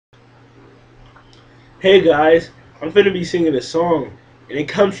Hey guys, I'm finna be singing a song, and it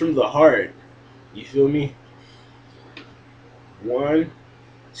comes from the heart. You feel me? One,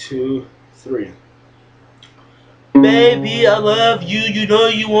 two, three. Baby, I love you. You know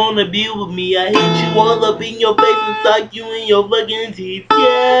you wanna be with me. I hate you all up in your face and suck you in your fucking teeth.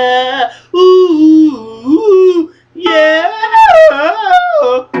 Yeah, ooh, yeah.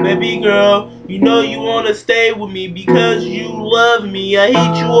 Baby girl, you know you wanna stay with me because you love me. I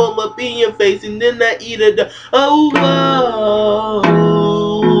hate you all up in your face and then I eat it.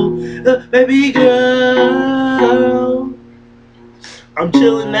 Baby girl. I'm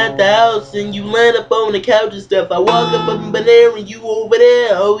chilling at the house and you land up on the couch and stuff. I walk up in there and you over there,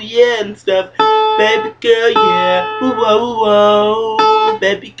 oh yeah, and stuff. Baby girl, yeah, ooh, whoa, whoa,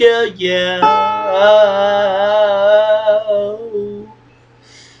 baby girl, yeah.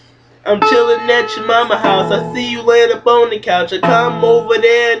 I'm chilling at your mama house. I see you laying up on the couch. I come over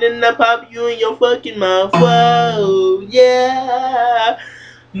there and then I pop you in your fucking mouth. Whoa, yeah,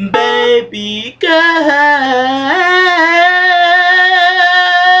 baby girl.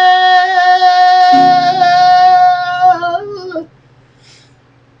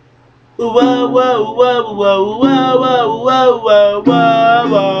 Whoa, whoa, whoa, whoa, whoa, whoa, whoa, whoa,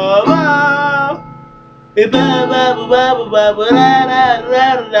 whoa, whoa. Ba ba ba ba ba ba da da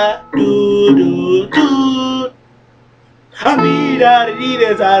da da do do do. I be da da dee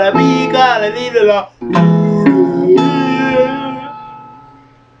da da da be ga da dee da da.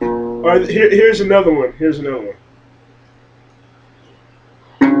 All right, here's another one. Here's another one.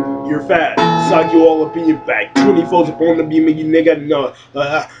 You're fat, sock you all up in your back. 20 folds up on the beam and you nigga know.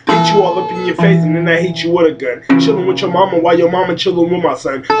 Hit you all up in your face and then I hit you with a gun. Chillin' with your mama while your mama chillin' with my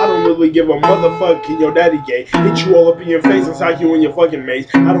son. I don't really give a motherfucker, your daddy gay. Hit you all up in your face and sock you in your fucking maze.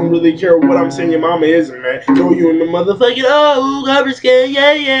 I don't really care what I'm saying, your mama isn't, man. Throw you in the motherfucking, oh, garbage can,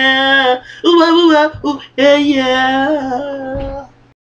 yeah, yeah. Ooh, ooh, ooh, ooh, yeah, yeah.